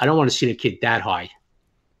I don't want to see the kid that high.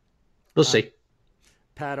 We'll see.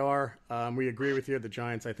 Pat R., we agree with you. The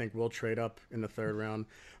Giants, I think, will trade up in the third round.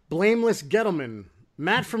 Blameless Gettleman,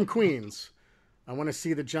 Matt from Queens. I want to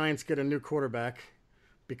see the Giants get a new quarterback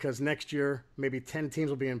because next year maybe 10 teams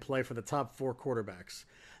will be in play for the top 4 quarterbacks.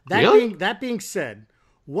 That being said,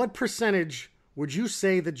 what percentage would you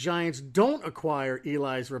say the Giants don't acquire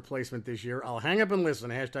Eli's replacement this year? I'll hang up and listen.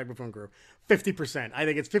 Hashtag Buffoon Crew. 50%. I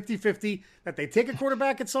think it's 50-50 that they take a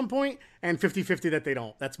quarterback at some point and 50-50 that they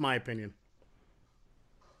don't. That's my opinion.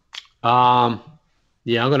 Yeah,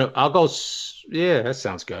 I'll go. Yeah, that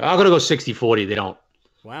sounds good. I'm gonna go 60-40. They don't.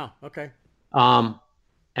 Wow. Okay. And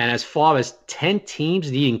as far as 10 teams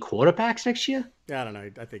needing quarterbacks next year, yeah, I don't know.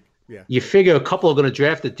 I think yeah. You figure a couple are going to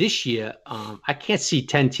draft it this year. I can't see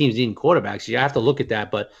 10 teams needing quarterbacks. You have to look at that,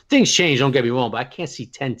 but things change. Don't get me wrong, but I can't see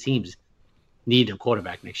 10 teams needing a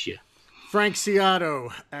quarterback next year. Frank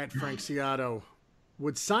Ciato at Frank Ciato.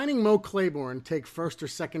 Would signing Mo Claiborne take first or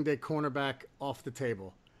second day cornerback off the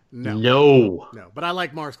table? No. But I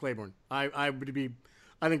like Morris Claiborne. I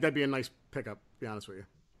think that'd be a nice pickup, to be honest with you.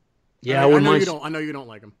 Yeah, I know you don't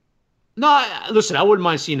like him. No, listen, I wouldn't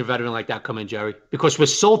mind seeing a veteran like that come in, Jerry, because we're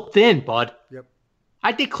so thin, bud. Yep.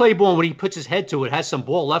 I think Claiborne, when he puts his head to it, has some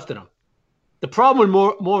ball left in him. The problem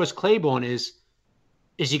with Morris Claiborne is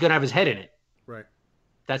he going to have his head in it? Right.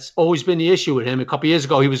 That's always been the issue with him. A couple years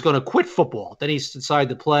ago, he was going to quit football. Then he decided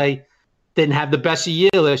to play. Didn't have the best year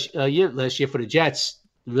last year for the Jets.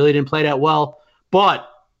 Really didn't play that well. But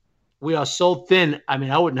we are so thin. I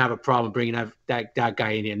mean, I wouldn't have a problem bringing that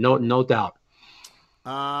guy in here. No doubt.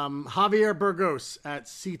 Javier Burgos at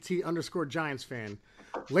CT_Giants fan.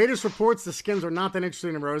 Latest reports, the Skins are not that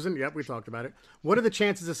interested in Rosen. Yep, we talked about it. What are the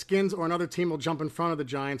chances the Skins or another team will jump in front of the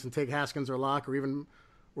Giants and take Haskins or Locke or even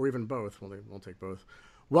both? Well, they won't take both.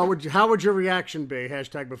 How would your reaction be?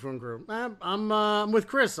 Hashtag Buffoon Crew. I'm with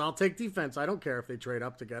Chris. I'll take defense. I don't care if they trade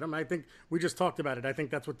up to get him. I think we just talked about it. I think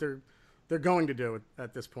that's what they're going to do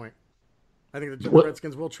at this point. I think the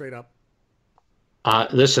Redskins will trade up.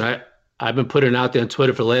 Listen, I've been putting it out there on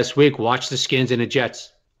Twitter for the last week. Watch the Skins and the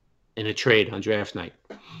Jets in a trade on draft night.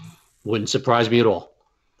 Wouldn't surprise me at all.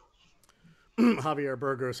 Javier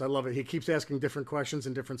Burgos, I love it. He keeps asking different questions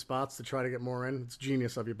in different spots to try to get more in. It's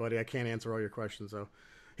genius of you, buddy. I can't answer all your questions, though.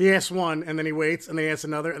 He asks one, and then he waits, and then he asks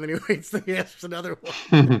another, and then he waits, and he asks another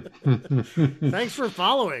one. Thanks for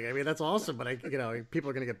following. I mean, that's awesome, but people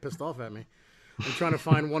are going to get pissed off at me. I'm trying to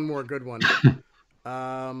find one more good one.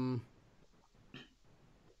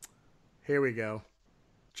 Here we go.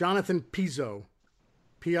 Jonathan Pizzo.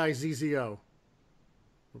 Pizzo.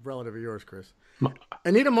 Relative of yours, Chris.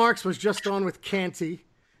 Anita Marks was just on with Canty,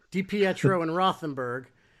 DiPietro, and Rothenberg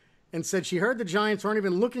and said she heard the Giants aren't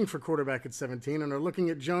even looking for quarterback at 17 and are looking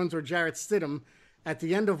at Jones or Jarrett Stidham at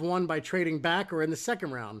the end of one by trading back or in the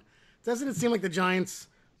second round. Doesn't it seem like the Giants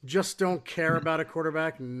just don't care about a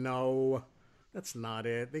quarterback? No, that's not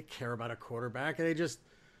it. They care about a quarterback.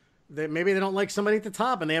 Maybe they don't like somebody at the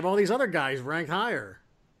top and they have all these other guys ranked higher.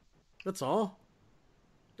 That's all.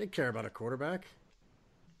 They care about a quarterback.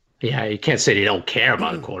 Yeah, you can't say they don't care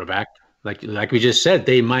about a quarterback. Like we just said,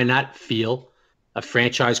 they might not feel a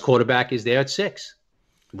franchise quarterback is there at 6.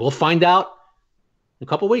 We'll find out in a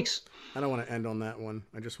couple of weeks. I don't want to end on that one.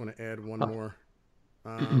 I just want to add one more.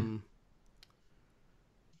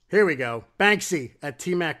 Here we go. Banksy at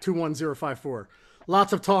TMAC21054.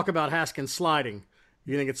 Lots of talk about Haskins sliding.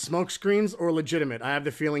 You think it's smoke screens or legitimate? I have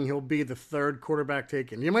the feeling he'll be the third quarterback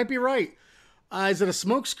taken. You might be right. Is it a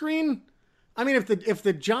smoke screen? I mean, if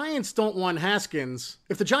the Giants don't want Haskins,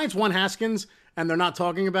 if the Giants want Haskins and they're not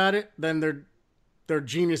talking about it, then they're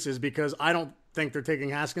geniuses because I don't think they're taking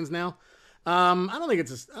Haskins now. I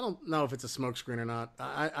don't know if it's a smoke screen or not.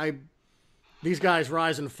 These guys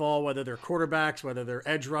rise and fall, whether they're quarterbacks, whether they're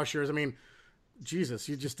edge rushers. I mean, Jesus,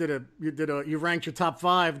 you ranked your top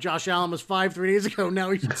 5. Josh Allen was 5 3 days ago.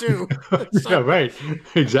 Now he's 2. Yeah, right.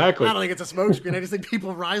 Exactly. I don't think it's a smoke screen. I just think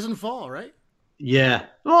people rise and fall, right? Yeah.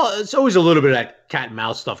 Well, it's always a little bit of that cat and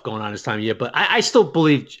mouse stuff going on this time of year, but I still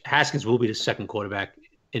believe Haskins will be the second quarterback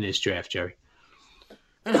in this draft, Jerry.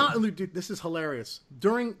 And dude, this is hilarious.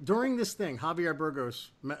 During this thing, Javier Burgos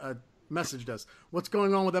messaged us, what's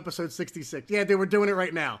going on with episode 66? Yeah, they were doing it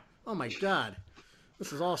right now. Oh, my God.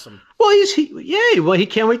 This is awesome. Well, he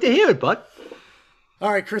can't wait to hear it, bud.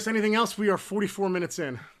 All right, Chris, anything else? We are 44 minutes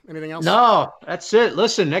in. Anything else? No, that's it.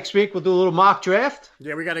 Listen, next week we'll do a little mock draft.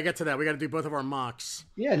 Yeah, we got to get to that. We got to do both of our mocks.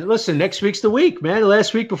 Yeah, listen, next week's the week, man. The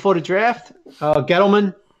last week before the draft.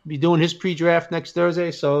 Gettleman be doing his pre-draft next Thursday,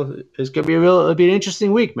 so it's gonna be it'll be an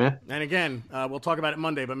interesting week, man. And again, we'll talk about it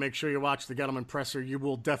Monday, but make sure you watch the Gettleman presser. You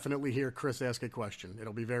will definitely hear Chris ask a question.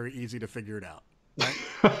 It'll be very easy to figure it out. Right?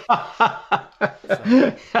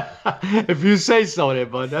 If you say so, there,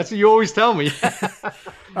 bud. That's what you always tell me.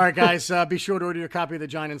 All right, guys, be sure to order your copy of The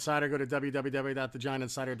Giant Insider. Go to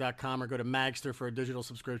www.thegiantinsider.com or go to Magster for a digital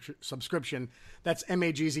subscription. That's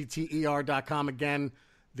magzter.com. Again,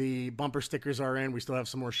 the bumper stickers are in. We still have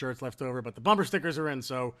some more shirts left over, but the bumper stickers are in.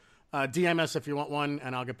 So DM us if you want one,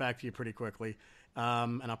 and I'll get back to you pretty quickly.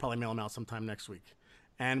 And I'll probably mail them out sometime next week.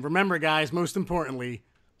 And remember, guys, most importantly,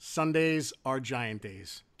 Sundays are Giant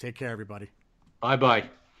days. Take care, everybody. Bye-bye.